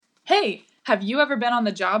Hey, have you ever been on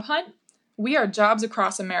the job hunt? We are Jobs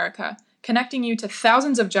Across America, connecting you to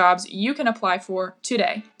thousands of jobs you can apply for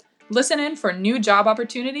today. Listen in for new job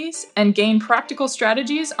opportunities and gain practical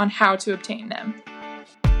strategies on how to obtain them.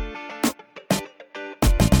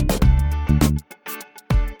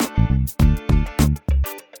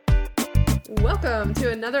 Welcome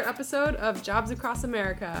to another episode of Jobs Across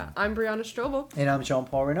America. I'm Brianna Strobel. And I'm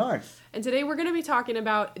Jean-Paul Renard. And today we're going to be talking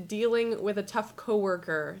about dealing with a tough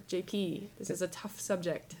coworker. JP, this is a tough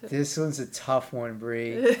subject. This one's a tough one,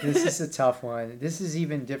 Bri. This is a tough one. This is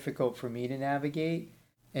even difficult for me to navigate.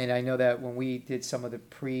 And I know that when we did some of the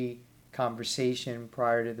pre-conversation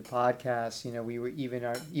prior to the podcast, we were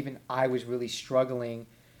even I was really struggling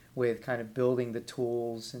with kind of building the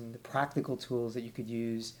tools and the practical tools that you could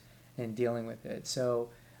use in dealing with it. So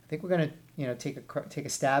I think we're going to take a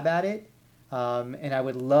stab at it. And I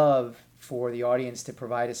would love for the audience to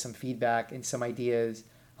provide us some feedback and some ideas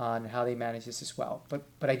on how they manage this as well.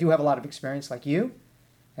 But I do have a lot of experience like you,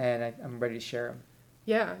 and I'm ready to share them.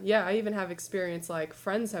 Yeah. I even have experience, like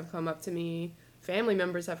friends have come up to me, family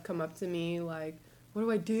members have come up to me, like, what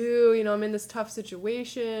do I do? I'm in this tough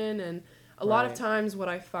situation. And a lot of times what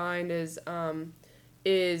I find is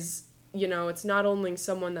it's not only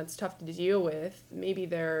someone that's tough to deal with. Maybe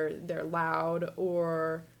they're loud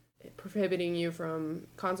or prohibiting you from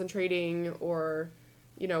concentrating or,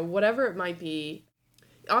 whatever it might be.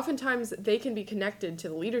 Oftentimes they can be connected to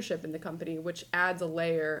the leadership in the company, which adds a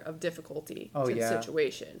layer of difficulty to the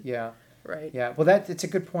situation. Yeah. Right. Yeah. Well, it's a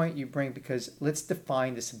good point you bring, because let's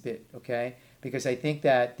define this a bit, okay? Because I think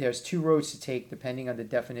that there's two roads to take depending on the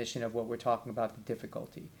definition of what we're talking about, the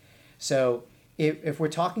difficulty. So if we're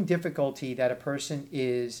talking difficulty that a person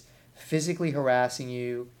is physically harassing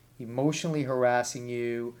you, emotionally harassing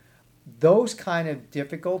you, those kind of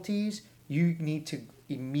difficulties you need to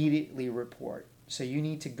immediately report. So you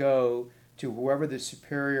need to go to whoever the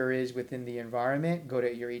superior is within the environment, go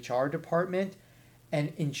to your HR department,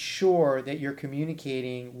 and ensure that you're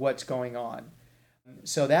communicating what's going on.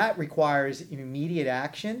 So that requires immediate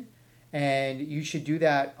action, and you should do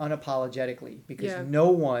that unapologetically, because no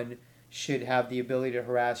one should have the ability to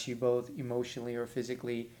harass you both emotionally or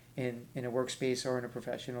physically in a workspace or in a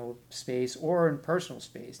professional space or in personal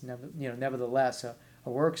space, nevertheless a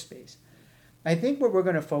workspace. I think what we're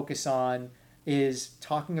going to focus on is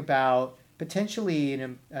talking about potentially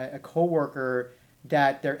a coworker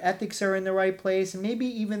that their ethics are in the right place, and maybe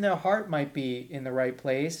even their heart might be in the right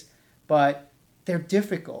place, but they're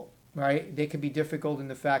difficult, right? They can be difficult in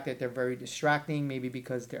the fact that they're very distracting, maybe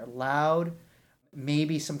because they're loud.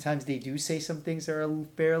 Maybe sometimes they do say some things that are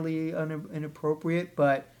fairly inappropriate,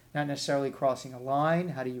 but not necessarily crossing a line.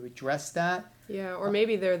 How do you address that? Yeah, or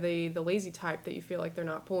maybe they're the lazy type that you feel like they're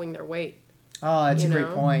not pulling their weight. Oh, that's a great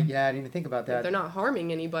point. Yeah, I didn't even think about that. They're not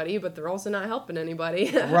harming anybody, but they're also not helping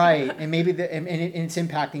anybody. Right, and maybe and it's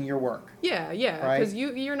impacting your work. Yeah, because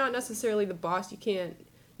you're not necessarily the boss. You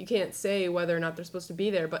can't say whether or not they're supposed to be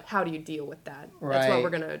there, but how do you deal with that? Right. That's what we're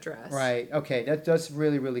going to address. Right. Okay, that's a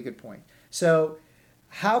really, really good point. So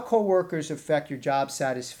how coworkers affect your job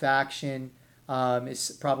satisfaction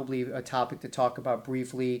is probably a topic to talk about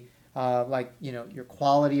briefly. Your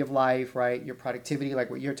quality of life, right? Your productivity, like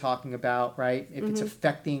what you're talking about, right? If it's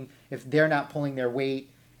affecting, if they're not pulling their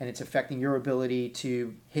weight and it's affecting your ability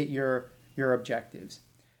to hit your objectives.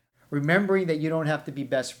 Remembering that you don't have to be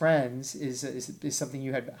best friends is something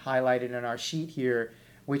you had highlighted on our sheet here,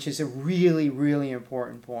 which is a really, really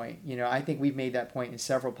important point. I think we've made that point in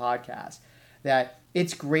several podcasts, that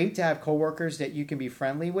it's great to have coworkers that you can be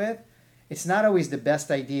friendly with. It's not always the best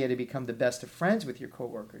idea to become the best of friends with your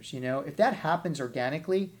coworkers. If that happens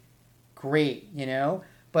organically, great,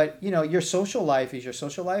 but your social life is your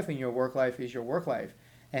social life and your work life is your work life.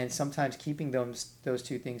 And sometimes keeping those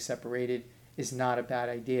two things separated is not a bad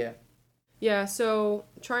idea. Yeah, so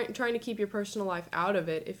trying to keep your personal life out of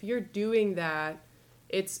it. If you're doing that,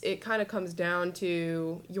 it kind of comes down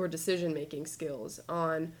to your decision-making skills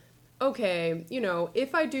on, okay,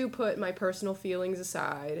 if I do put my personal feelings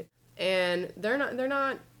aside and they're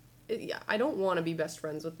not I don't want to be best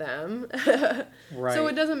friends with them. Right. So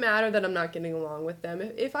it doesn't matter that I'm not getting along with them.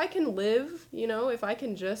 If I can live, if I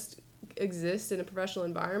can just exist in a professional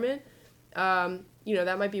environment,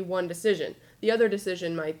 that might be one decision. The other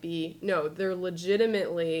decision might be, no, they're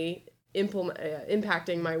legitimately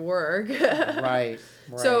impacting my work. Right.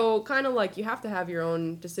 So kind of like you have to have your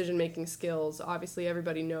own decision-making skills. Obviously,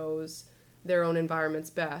 everybody knows their own environment's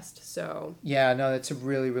best. So yeah, no, that's a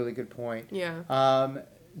really, really good point. Yeah.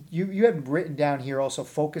 You had written down here also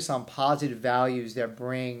focus on positive values that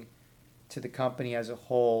bring to the company as a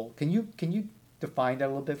whole. Can you define that a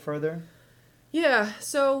little bit further? Yeah,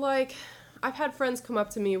 so like I've had friends come up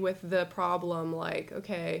to me with the problem like,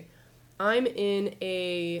 okay, I'm in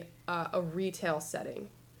a retail setting,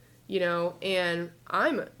 you know, and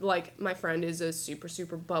I'm like, my friend is a super,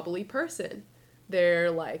 super bubbly person.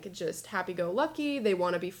 They're like just happy-go-lucky. They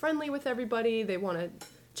want to be friendly with everybody. They want to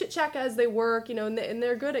chit-chat as they work, you know, and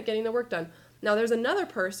they're good at getting the work done. Now, there's another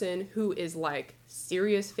person who is like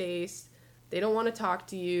serious-faced. They don't want to talk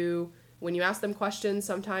to you. When you ask them questions,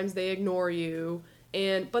 sometimes they ignore you,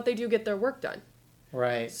 but they do get their work done.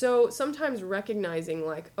 Right. So sometimes recognizing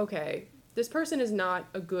like, okay, this person is not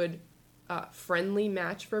a good friendly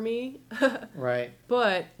match for me. Right.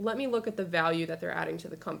 But let me look at the value that they're adding to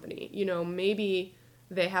the company. You know, maybe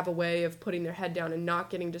they have a way of putting their head down and not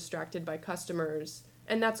getting distracted by customers,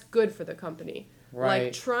 and that's good for the company. Right.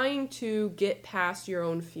 Like trying to get past your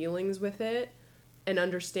own feelings with it and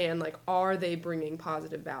understand, like, are they bringing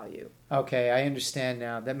positive value? Okay, I understand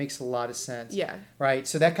now. That makes a lot of sense. Yeah. Right.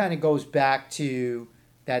 So that kind of goes back to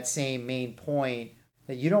that same main point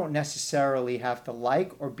that you don't necessarily have to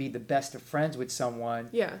like or be the best of friends with someone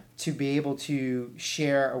to be able to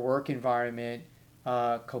share a work environment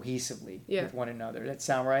cohesively with one another. That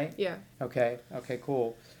sound right? Yeah. Okay,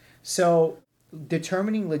 cool. So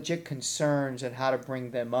determining legit concerns and how to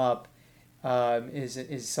bring them up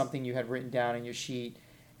is something you had written down in your sheet.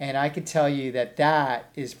 And I could tell you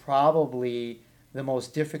that is probably the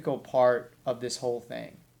most difficult part of this whole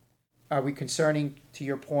thing. Are we concerning, to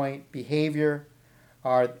your point, behavior?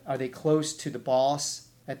 Are they close to the boss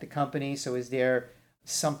at the company? So is there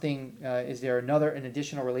something, is there an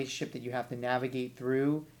additional relationship that you have to navigate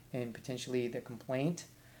through and potentially the complaint?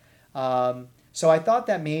 So I thought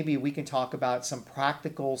that maybe we can talk about some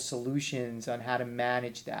practical solutions on how to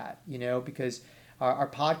manage that, you know, because our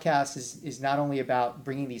podcast is not only about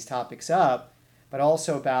bringing these topics up, but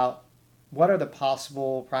also about what are the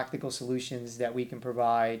possible practical solutions that we can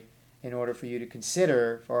provide in order for you to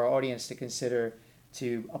consider, for our audience to consider,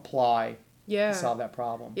 to apply to solve that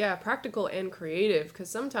problem. Yeah, practical and creative, because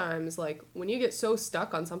sometimes, like, when you get so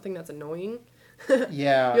stuck on something that's annoying,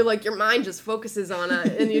 you're like, your mind just focuses on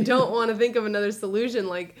it, and you don't want to think of another solution.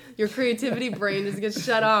 Like, your creativity brain just gets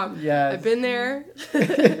shut off. Yes. I've been there.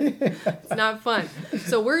 It's not fun.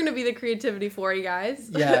 So we're going to be the creativity for you guys.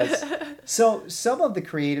 Yes. So some of the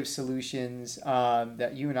creative solutions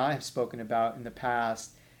that you and I have spoken about in the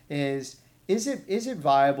past is it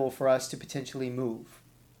viable for us to potentially move,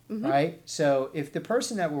 right? So if the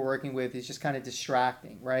person that we're working with is just kind of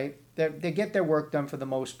distracting, right? They get their work done for the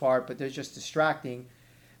most part, but they're just distracting.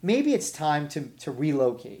 Maybe it's time to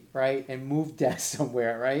relocate, right? And move desks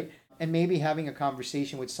somewhere, right? And maybe having a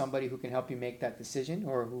conversation with somebody who can help you make that decision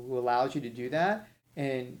or who allows you to do that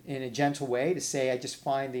in a gentle way to say, I just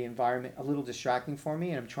find the environment a little distracting for me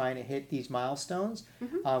and I'm trying to hit these milestones.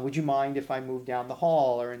 Would you mind if I move down the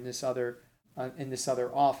hall or in this other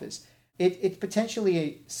office? It's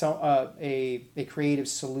potentially a creative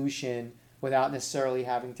solution without necessarily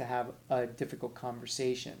having to have a difficult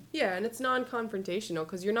conversation. Yeah, and it's non-confrontational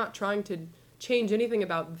because you're not trying to change anything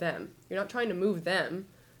about them. You're not trying to move them.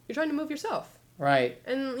 You're trying to move yourself. Right.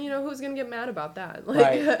 And, you know, who's going to get mad about that?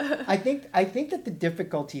 Like, right. I think that the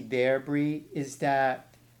difficulty there, Bree, is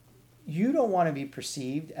that you don't want to be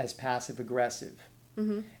perceived as passive-aggressive.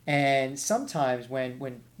 And sometimes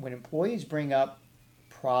when employees bring up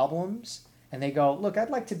problems and they go, look, I'd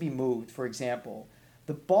like to be moved, for example,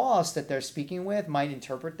 the boss that they're speaking with might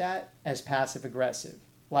interpret that as passive-aggressive.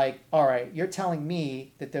 Like, all right, you're telling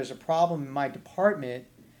me that there's a problem in my department,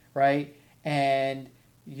 right? And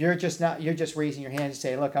you're just raising your hand and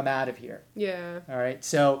say, look, I'm out of here. Yeah. All right.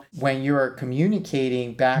 So when you're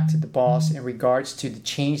communicating back to the boss in regards to the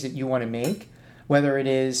change that you want to make, whether it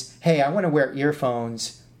is, hey, I want to wear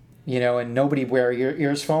earphones, you know, and nobody wear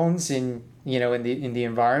earphones in the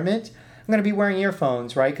environment. I'm going to be wearing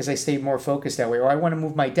earphones, right? Because I stay more focused that way. Or I want to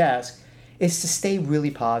move my desk. It's to stay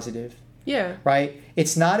really positive. Yeah. Right?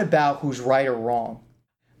 It's not about who's right or wrong,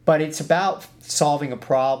 but it's about solving a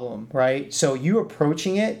problem, right? So you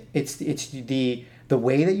approaching it, it's the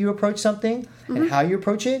way that you approach something and how you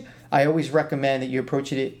approach it. I always recommend that you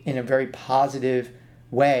approach it in a very positive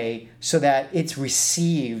way so that it's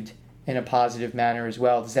received in a positive manner as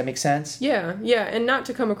well. Does that make sense? Yeah, and not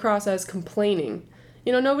to come across as complaining.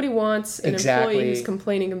 You know, nobody wants an employee who's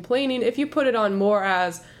complaining. If you put it on more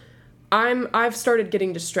as, I've started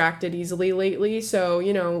getting distracted easily lately, so,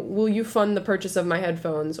 you know, will you fund the purchase of my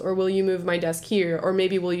headphones, or will you move my desk here, or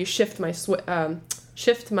maybe will you switch my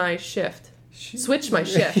shift?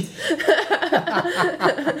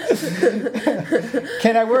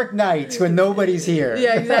 Can I work nights when nobody's here?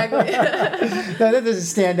 Yeah, exactly. No, that doesn't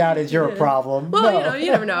stand out as your problem. Well, No.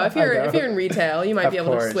 you never know. If you're in retail, you might Of be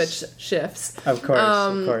able course. to switch shifts. Of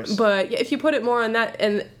course. But yeah, if you put it more on that,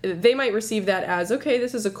 and they might receive that as, okay,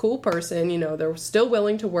 this is a cool person. They're still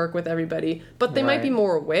willing to work with everybody, but they might be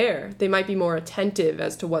more aware. They might be more attentive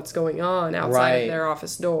as to what's going on outside of their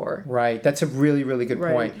office door. Right. That's a really, really good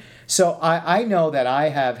point. So I know that I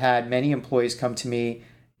have had many employees come to me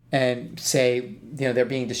and say, they're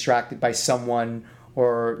being distracted by someone,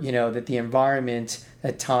 or, that the environment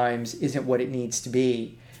at times isn't what it needs to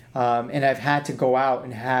be. And I've had to go out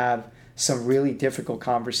and have some really difficult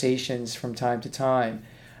conversations from time to time.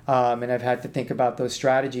 And I've had to think about those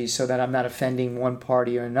strategies so that I'm not offending one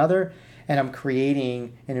party or another, and I'm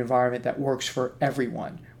creating an environment that works for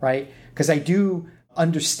everyone, right? Because I do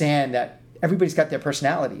understand that everybody's got their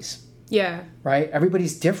personalities. Yeah. Right?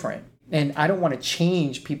 Everybody's different. And I don't want to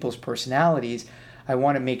change people's personalities. I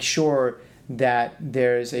want to make sure that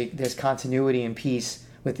there's continuity and peace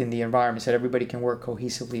within the environment so that everybody can work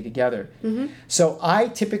cohesively together. Mm-hmm. So I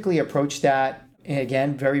typically approach that,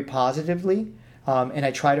 again, very positively. And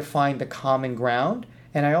I try to find the common ground.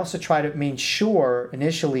 And I also try to make sure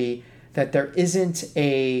initially that there isn't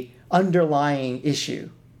a underlying issue.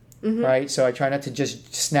 Mm-hmm. Right? So I try not to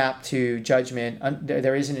just snap to judgment.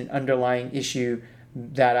 There isn't an underlying issue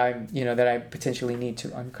that I potentially need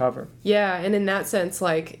to uncover. Yeah, and in that sense,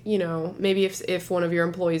 maybe if one of your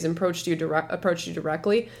employees approached you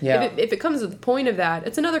directly, if it comes to the point of that,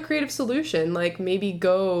 it's another creative solution. Like, maybe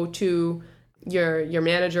go to your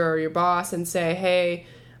manager or your boss and say, hey,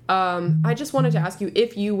 I just wanted to ask you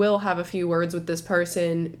if you will have a few words with this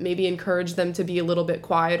person, maybe encourage them to be a little bit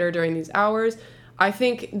quieter during these hours. I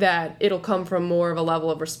think that it'll come from more of a level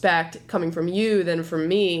of respect coming from you than from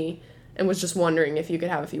me, and was just wondering if you could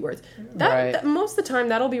have a few words. That most of the time,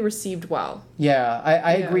 that'll be received well. Yeah,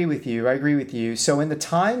 I agree with you. So in the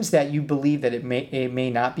times that you believe that it may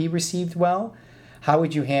not be received well, how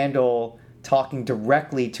would you handle talking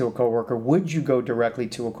directly to a coworker? Would you go directly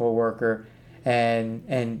to a coworker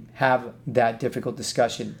and have that difficult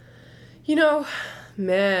discussion?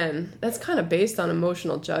 Man, that's kind of based on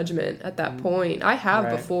emotional judgment at that point. I have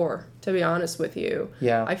before, to be honest with you.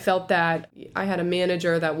 Yeah. I felt that I had a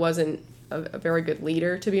manager that wasn't a very good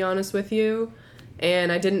leader, to be honest with you. And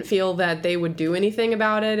I didn't feel that they would do anything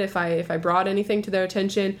about it if I brought anything to their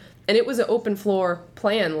attention. And it was an open floor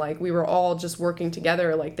plan. Like, we were all just working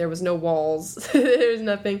together. Like, there was no walls. There's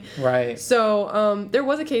nothing. Right. So there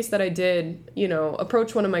was a case that I did,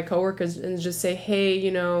 approach one of my coworkers and just say, hey,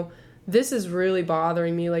 this is really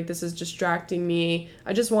bothering me. Like, this is distracting me.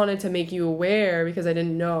 I just wanted to make you aware because I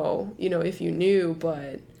didn't know, if you knew,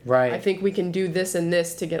 but I think we can do this and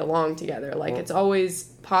this to get along together. Like, it's always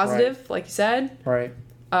positive, like you said. Right.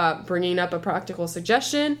 Bringing up a practical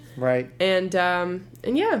suggestion. Right. And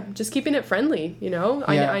yeah, just keeping it friendly,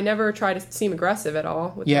 I never try to seem aggressive at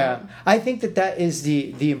all with that. I think that is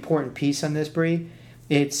the important piece on this, Bree.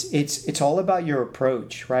 It's all about your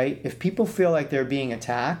approach, right? If people feel like they're being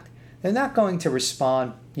attacked, they're not going to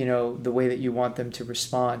respond, the way that you want them to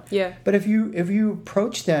respond. Yeah. But if you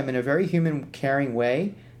approach them in a very human, caring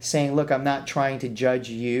way, saying, look, I'm not trying to judge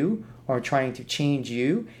you or trying to change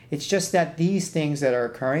you. It's just that these things that are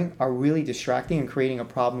occurring are really distracting and creating a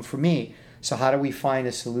problem for me. So how do we find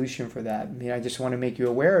a solution for that? I just want to make you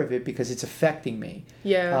aware of it because it's affecting me.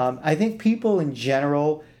 Yeah. I think people in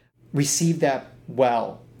general receive that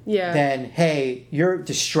well. Yeah. Then, hey, you're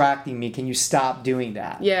distracting me. Can you stop doing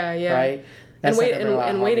that? Yeah, yeah. Right? And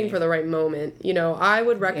waiting for the right moment. I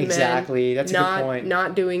would recommend exactly. That's a good point.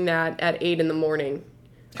 Not doing that at 8 a.m.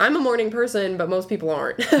 I'm a morning person, but most people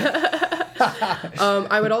aren't.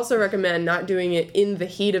 I would also recommend not doing it in the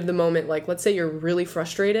heat of the moment. Like, let's say you're really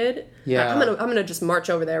frustrated. Yeah. I'm gonna just march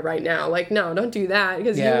over there right now. Like, no, don't do that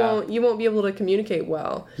because you won't be able to communicate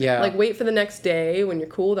well. Yeah. Like, wait for the next day when you're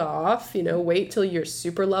cooled off. Wait till you're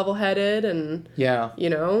super level-headed and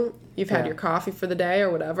you've had your coffee for the day or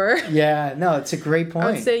whatever. Yeah. No, it's a great point.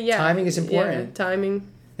 I would say timing is important. Yeah, timing.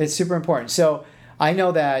 It's super important. So I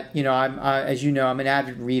know that, I'm, as you know, I'm an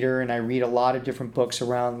avid reader and I read a lot of different books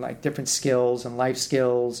around like different skills and life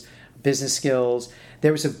skills, business skills.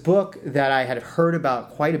 There was a book that I had heard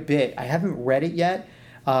about quite a bit. I haven't read it yet.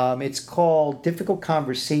 It's called Difficult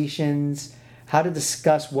Conversations, How to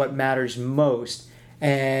Discuss What Matters Most.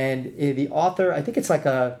 And the author, I think it's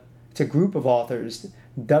a group of authors,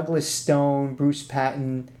 Douglas Stone, Bruce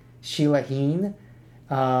Patton, Sheila Heen.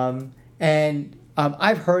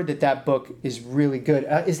 I've heard that book is really good.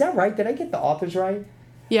 Is that right? Did I get the authors right?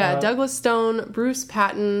 Yeah, Douglas Stone, Bruce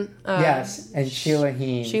Patton. Yes, and Sheila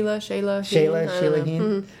Heen. Sheila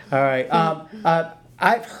Heen. All right.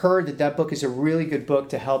 I've heard that book is a really good book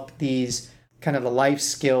to help these kind of the life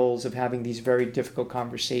skills of having these very difficult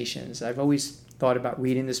conversations. I've always thought about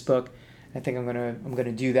reading this book. I think I'm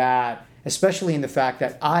gonna do that, especially in the fact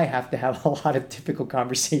that I have to have a lot of difficult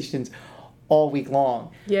conversations all week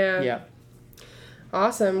long. Yeah.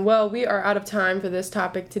 Awesome. Well, we are out of time for this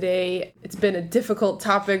topic today. It's been a difficult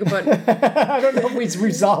topic, but I don't know if we've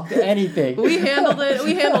resolved anything. We handled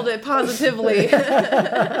it positively.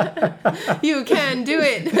 You can do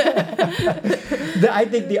it. I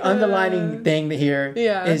think the underlining thing here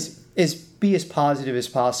is be as positive as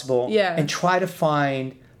possible. Yeah. And try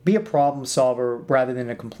to be a problem solver rather than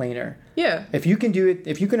a complainer. Yeah. If you can do it,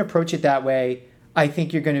 if you can approach it that way, I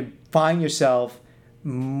think you're going to find yourself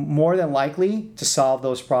more than likely to solve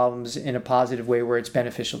those problems in a positive way where it's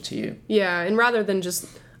beneficial to you. Yeah, and rather than just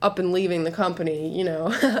up and leaving the company,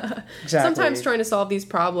 Exactly. Sometimes trying to solve these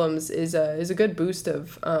problems is a good boost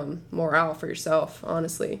of morale for yourself,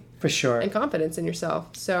 honestly. For sure. And confidence in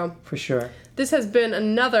yourself. So for sure. This has been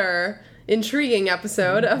another intriguing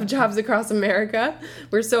episode of Jobs Across America.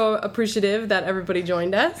 We're so appreciative that everybody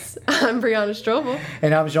joined us. I'm Brianna Strobel.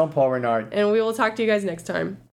 And I'm Jean-Paul Renard. And we will talk to you guys next time.